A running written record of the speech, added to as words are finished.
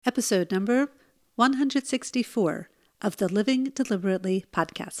episode number 164 of the Living Deliberately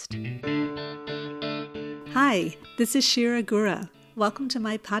podcast. Hi, this is Shira Gura. Welcome to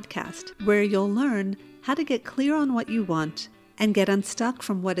my podcast, where you'll learn how to get clear on what you want and get unstuck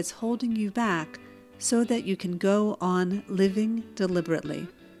from what is holding you back so that you can go on living deliberately.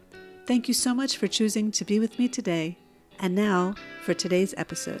 Thank you so much for choosing to be with me today. And now for today's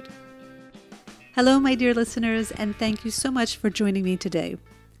episode. Hello, my dear listeners, and thank you so much for joining me today.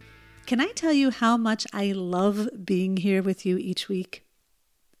 Can I tell you how much I love being here with you each week?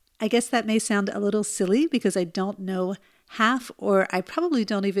 I guess that may sound a little silly because I don't know half, or I probably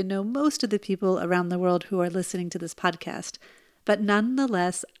don't even know most of the people around the world who are listening to this podcast. But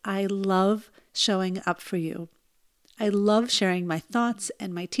nonetheless, I love showing up for you. I love sharing my thoughts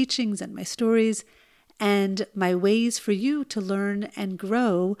and my teachings and my stories and my ways for you to learn and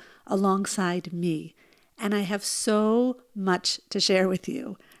grow alongside me. And I have so much to share with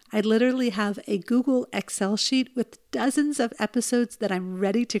you. I literally have a Google Excel sheet with dozens of episodes that I'm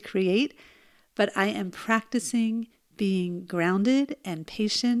ready to create, but I am practicing being grounded and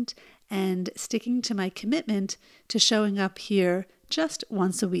patient and sticking to my commitment to showing up here just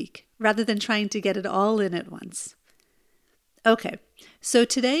once a week, rather than trying to get it all in at once. Okay, so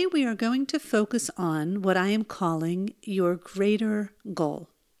today we are going to focus on what I am calling your greater goal.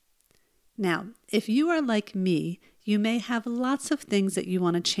 Now, if you are like me, you may have lots of things that you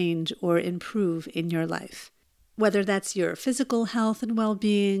want to change or improve in your life. Whether that's your physical health and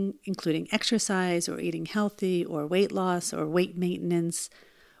well-being, including exercise or eating healthy or weight loss or weight maintenance,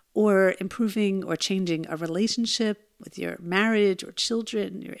 or improving or changing a relationship with your marriage or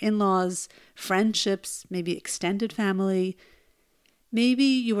children, your in-laws, friendships, maybe extended family. Maybe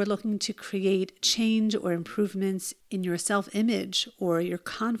you are looking to create change or improvements in your self-image or your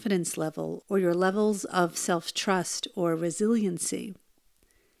confidence level or your levels of self-trust or resiliency.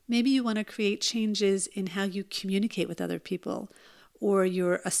 Maybe you want to create changes in how you communicate with other people or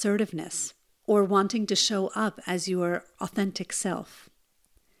your assertiveness or wanting to show up as your authentic self.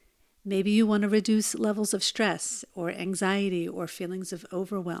 Maybe you want to reduce levels of stress or anxiety or feelings of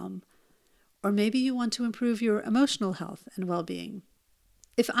overwhelm. Or maybe you want to improve your emotional health and well-being.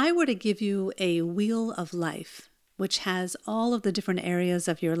 If I were to give you a wheel of life, which has all of the different areas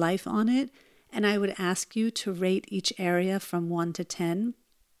of your life on it, and I would ask you to rate each area from 1 to 10,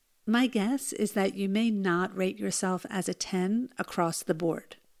 my guess is that you may not rate yourself as a 10 across the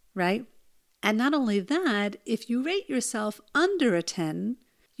board, right? And not only that, if you rate yourself under a 10,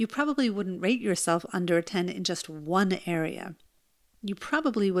 you probably wouldn't rate yourself under a 10 in just one area. You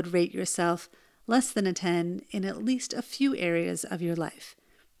probably would rate yourself less than a 10 in at least a few areas of your life.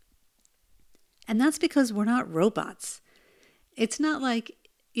 And that's because we're not robots. It's not like,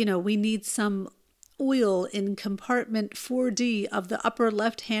 we need some oil in compartment 4D of the upper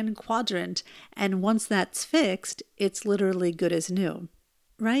left-hand quadrant, and once that's fixed, it's literally good as new.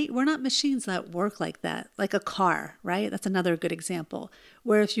 Right? We're not machines that work like that, like a car, right? That's another good example,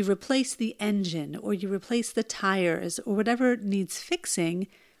 where if you replace the engine or you replace the tires or whatever needs fixing,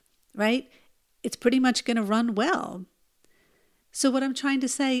 right, it's pretty much going to run well. So what I'm trying to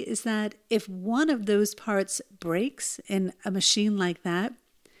say is that if one of those parts breaks in a machine like that,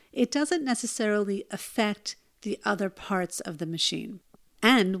 it doesn't necessarily affect the other parts of the machine.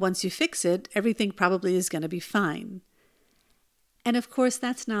 And once you fix it, everything probably is going to be fine. And of course,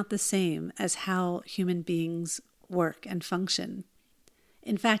 that's not the same as how human beings work and function.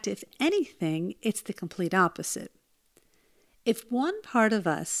 In fact, if anything, it's the complete opposite. If one part of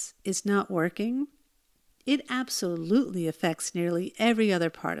us is not working, it absolutely affects nearly every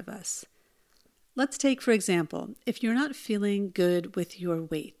other part of us. Let's take, for example, if you're not feeling good with your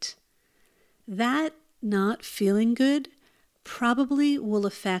weight. That not feeling good probably will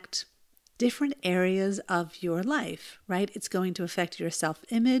affect different areas of your life, right? It's going to affect your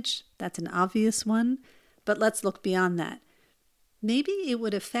self-image. That's an obvious one. But let's look beyond that. Maybe it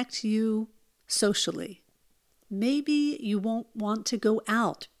would affect you socially. Maybe you won't want to go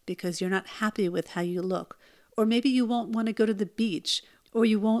out because you're not happy with how you look. Or maybe you won't want to go to the beach, or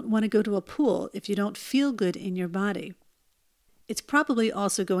you won't want to go to a pool if you don't feel good in your body. It's probably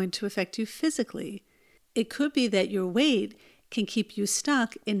also going to affect you physically. It could be that your weight can keep you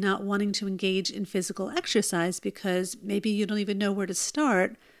stuck in not wanting to engage in physical exercise because maybe you don't even know where to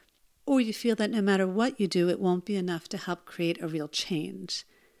start, or you feel that no matter what you do, it won't be enough to help create a real change.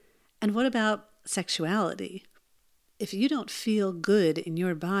 And what about sexuality? If you don't feel good in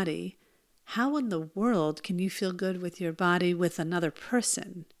your body, how in the world can you feel good with your body with another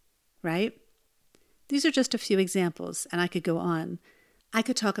person, right? These are just a few examples, and I could go on. I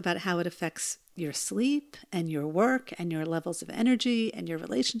could talk about how it affects your sleep and your work and your levels of energy and your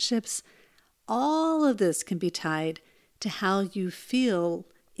relationships. All of this can be tied to how you feel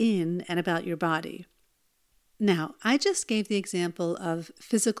in and about your body. Now, I just gave the example of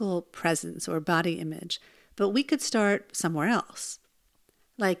physical presence or body image, but we could start somewhere else.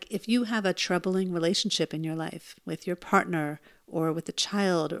 Like if you have a troubling relationship in your life with your partner or with a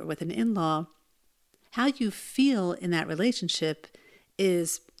child or with an in-law, how you feel in that relationship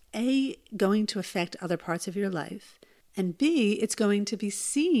is A, going to affect other parts of your life, and B, it's going to be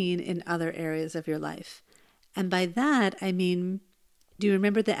seen in other areas of your life. And by that, I mean, do you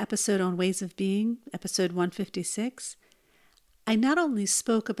remember the episode on ways of being, episode 156? I not only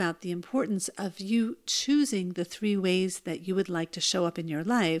spoke about the importance of you choosing the 3 ways that you would like to show up in your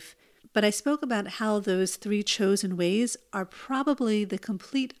life, but I spoke about how those 3 chosen ways are probably the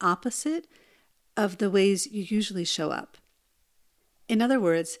complete opposite of the ways you usually show up. In other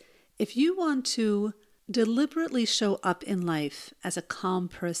words, if you want to deliberately show up in life as a calm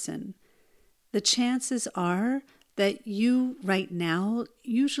person, the chances are that you right now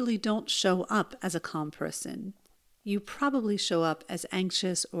usually don't show up as a calm person. You probably show up as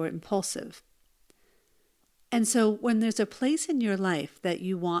anxious or impulsive. And so when there's a place in your life that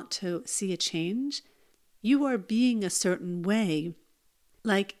you want to see a change, you are being a certain way.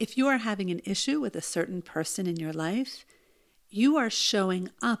 Like if you are having an issue with a certain person in your life, you are showing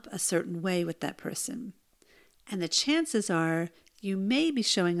up a certain way with that person. And the chances are you may be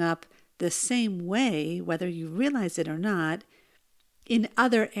showing up the same way, whether you realize it or not, in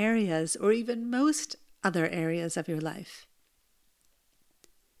other areas or even most other areas of your life.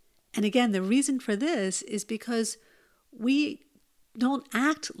 And again, the reason for this is because we don't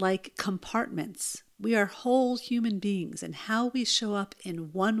act like compartments. We are whole human beings, and how we show up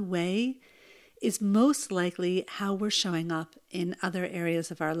in one way is most likely how we're showing up in other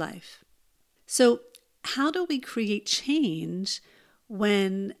areas of our life. So how do we create change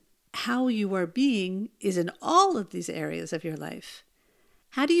when how you are being is in all of these areas of your life?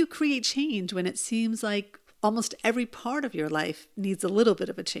 How do you create change when it seems like almost every part of your life needs a little bit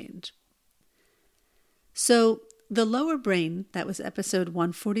of a change? So the lower brain, that was episode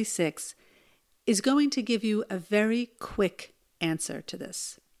 146, is going to give you a very quick answer to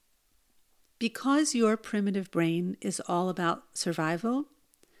this. Because your primitive brain is all about survival,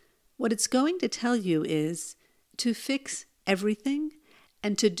 what it's going to tell you is to fix everything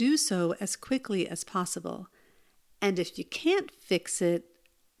and to do so as quickly as possible. And if you can't fix it,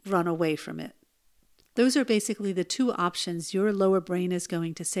 run away from it. Those are basically the 2 options your lower brain is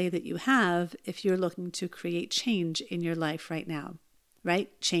going to say that you have if you're looking to create change in your life right now,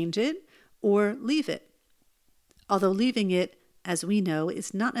 right? Change it or leave it. Although leaving it, as we know,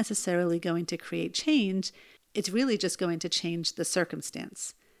 is not necessarily going to create change, it's really just going to change the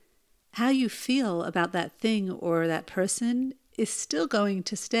circumstance. How you feel about that thing or that person is still going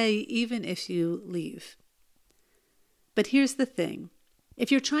to stay even if you leave. But here's the thing.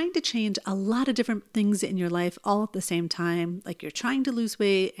 If you're trying to change a lot of different things in your life all at the same time, like you're trying to lose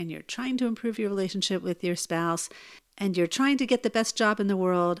weight and you're trying to improve your relationship with your spouse and you're trying to get the best job in the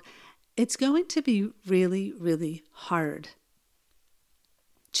world, it's going to be really, really hard.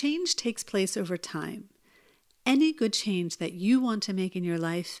 Change takes place over time. Any good change that you want to make in your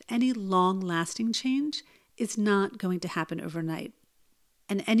life, any long-lasting change, is not going to happen overnight.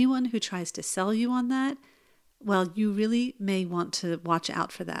 And anyone who tries to sell you on that, well, you really may want to watch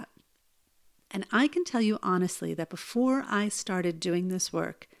out for that. And I can tell you honestly that before I started doing this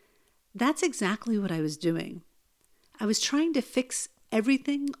work, that's exactly what I was doing. I was trying to fix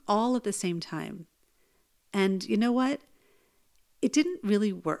everything all at the same time. And you know what? It didn't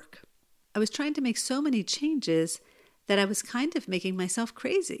really work. I was trying to make so many changes that I was kind of making myself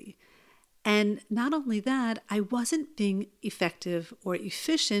crazy. And not only that, I wasn't being effective or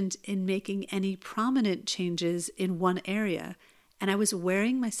efficient in making any prominent changes in one area. And I was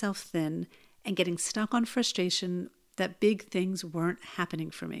wearing myself thin and getting stuck on frustration that big things weren't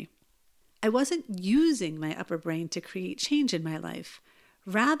happening for me. I wasn't using my upper brain to create change in my life.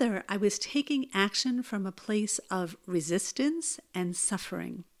 Rather, I was taking action from a place of resistance and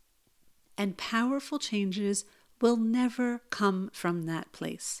suffering. And powerful changes will never come from that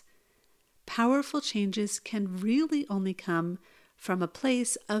place. Powerful changes can really only come from a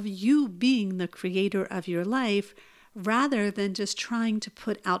place of you being the creator of your life rather than just trying to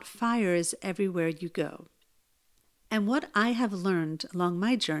put out fires everywhere you go. And what I have learned along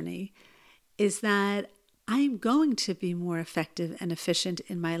my journey is that I'm going to be more effective and efficient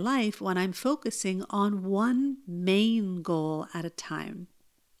in my life when I'm focusing on one main goal at a time.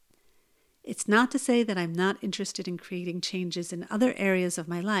 It's not to say that I'm not interested in creating changes in other areas of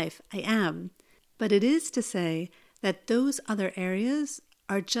my life. I am. But it is to say that those other areas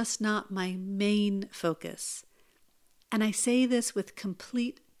are just not my main focus. And I say this with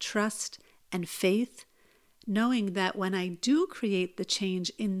complete trust and faith, knowing that when I do create the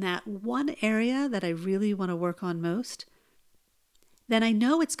change in that one area that I really want to work on most, then I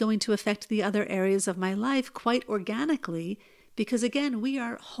know it's going to affect the other areas of my life quite organically, because again, we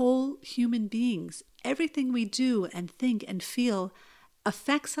are whole human beings. Everything we do and think and feel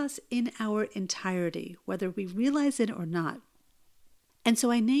affects us in our entirety, whether we realize it or not. And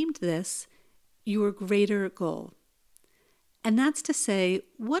so I named this Your Greater Goal. And that's to say,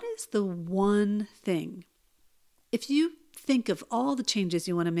 what is the one thing? If you think of all the changes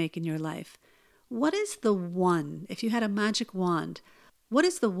you want to make in your life, what is the one, if you had a magic wand, what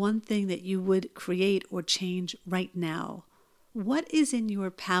is the one thing that you would create or change right now? What is in your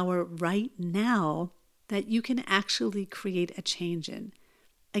power right now that you can actually create a change in?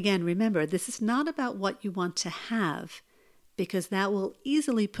 Again, remember, this is not about what you want to have, because that will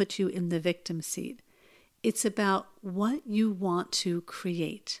easily put you in the victim seat. It's about what you want to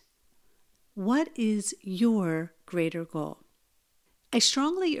create. What is your greater goal? I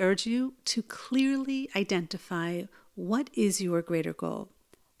strongly urge you to clearly identify what is your greater goal,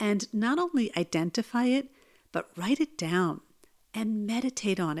 and not only identify it, but write it down and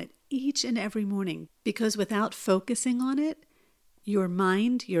meditate on it each and every morning, because without focusing on it, your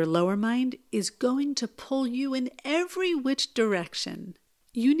mind, your lower mind, is going to pull you in every which direction.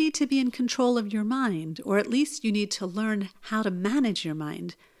 You need to be in control of your mind, or at least you need to learn how to manage your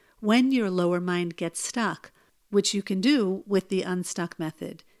mind when your lower mind gets stuck, which you can do with the Unstuck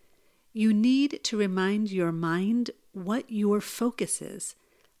method. You need to remind your mind what your focus is,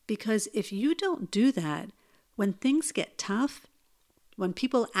 because if you don't do that, when things get tough, when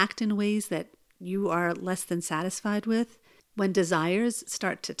people act in ways that you are less than satisfied with, when desires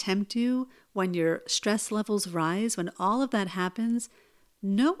start to tempt you, when your stress levels rise, when all of that happens,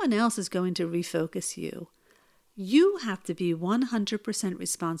 no one else is going to refocus you. You have to be 100%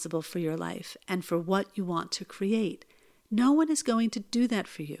 responsible for your life and for what you want to create. No one is going to do that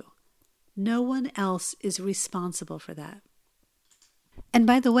for you. No one else is responsible for that. And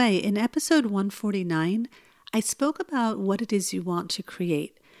by the way, in episode 149, I spoke about what it is you want to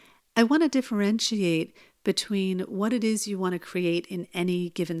create. I want to differentiate between what it is you want to create in any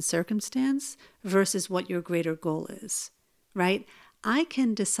given circumstance versus what your greater goal is, right? I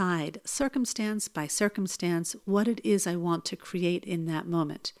can decide circumstance by circumstance what it is I want to create in that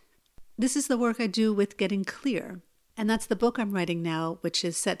moment. This is the work I do with Getting Clear, and that's the book I'm writing now, which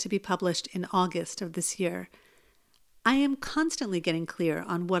is set to be published in August of this year. I am constantly getting clear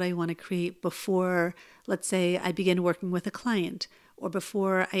on what I want to create before, let's say, I begin working with a client, or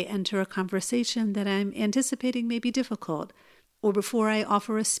before I enter a conversation that I'm anticipating may be difficult, or before I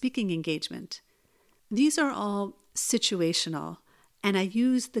offer a speaking engagement. These are all situational, and I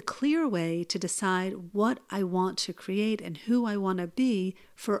use the clear way to decide what I want to create and who I want to be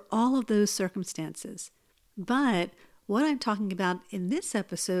for all of those circumstances. But what I'm talking about in this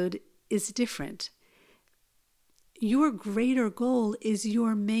episode is different. Your greater goal is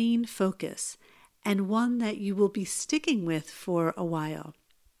your main focus, and one that you will be sticking with for a while.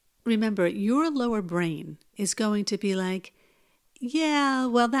 Remember, your lower brain is going to be like, yeah,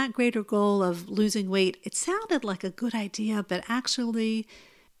 well, that greater goal of losing weight, it sounded like a good idea, but actually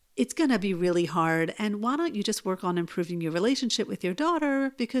it's going to be really hard. And why don't you just work on improving your relationship with your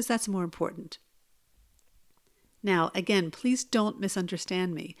daughter, because that's more important. Now, again, please don't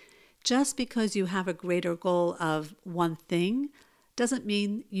misunderstand me. Just because you have a greater goal of one thing doesn't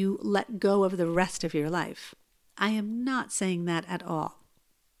mean you let go of the rest of your life. I am not saying that at all.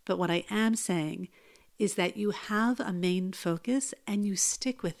 But what I am saying is that you have a main focus and you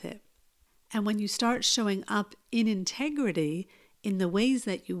stick with it. And when you start showing up in integrity in the ways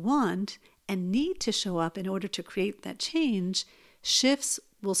that you want and need to show up in order to create that change, shifts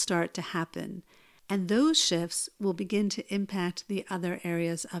will start to happen. And those shifts will begin to impact the other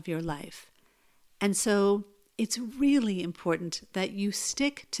areas of your life. And so it's really important that you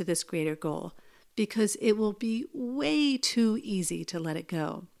stick to this greater goal, because it will be way too easy to let it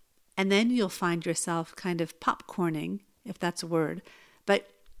go. And then you'll find yourself kind of popcorning, if that's a word,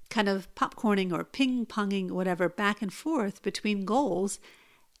 but kind of popcorning or ping-ponging, whatever, back and forth between goals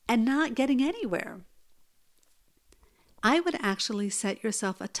and not getting anywhere. I would actually set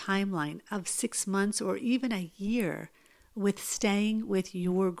yourself a timeline of 6 months or even a year with staying with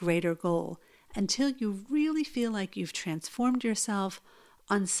your greater goal until you really feel like you've transformed yourself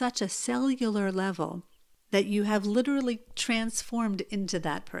on such a cellular level that you have literally transformed into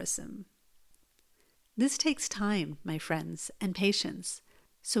that person. This takes time, my friends, and patience.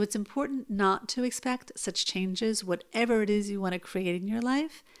 So it's important not to expect such changes, whatever it is you want to create in your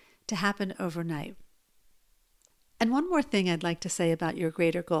life, to happen overnight. And one more thing I'd like to say about your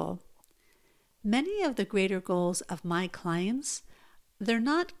greater goal. Many of the greater goals of my clients, they're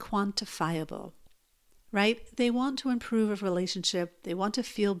not quantifiable, right? They want to improve a relationship. They want to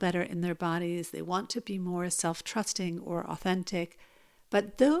feel better in their bodies. They want to be more self-trusting or authentic.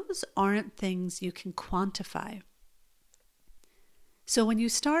 But those aren't things you can quantify. So when you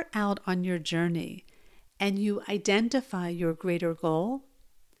start out on your journey and you identify your greater goal,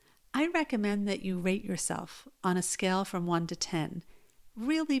 I recommend that you rate yourself on a scale from 1 to 10.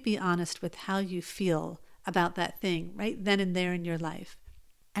 Really be honest with how you feel about that thing right then and there in your life.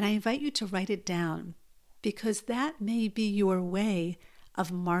 And I invite you to write it down because that may be your way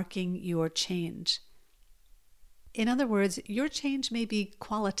of marking your change. In other words, your change may be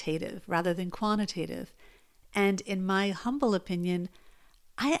qualitative rather than quantitative. And in my humble opinion,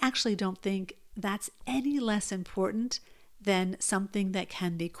 I actually don't think that's any less important than something that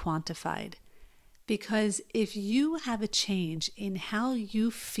can be quantified. Because if you have a change in how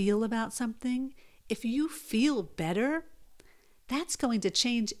you feel about something, if you feel better, that's going to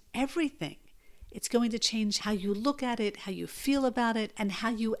change everything. It's going to change how you look at it, how you feel about it, and how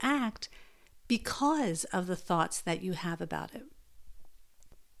you act because of the thoughts that you have about it.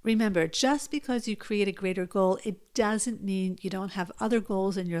 Remember, just because you create a greater goal, it doesn't mean you don't have other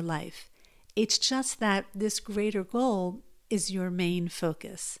goals in your life. It's just that this greater goal is your main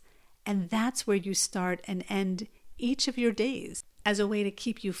focus. And that's where you start and end each of your days as a way to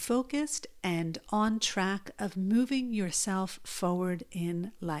keep you focused and on track of moving yourself forward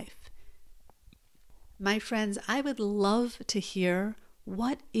in life. My friends, I would love to hear,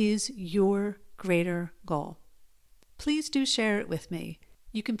 what is your greater goal? Please do share it with me.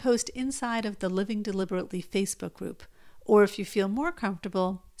 You can post inside of the Living Deliberately Facebook group, or if you feel more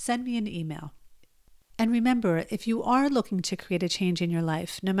comfortable, send me an email. And remember, if you are looking to create a change in your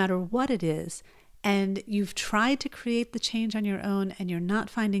life, no matter what it is, and you've tried to create the change on your own and you're not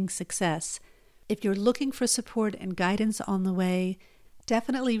finding success, if you're looking for support and guidance on the way,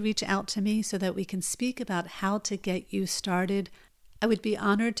 definitely reach out to me so that we can speak about how to get you started. I would be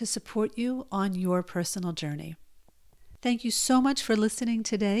honored to support you on your personal journey. Thank you so much for listening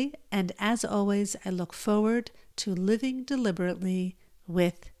today, and as always, I look forward to living deliberately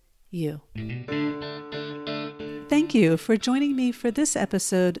with you. Thank you for joining me for this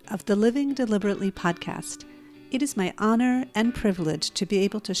episode of the Living Deliberately podcast. It is my honor and privilege to be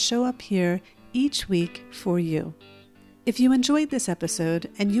able to show up here each week for you. If you enjoyed this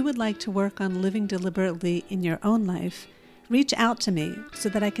episode and you would like to work on living deliberately in your own life, reach out to me so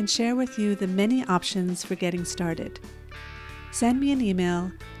that I can share with you the many options for getting started. Send me an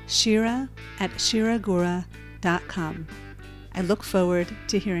email, shira@shiragura.com. I look forward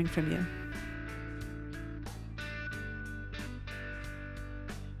to hearing from you.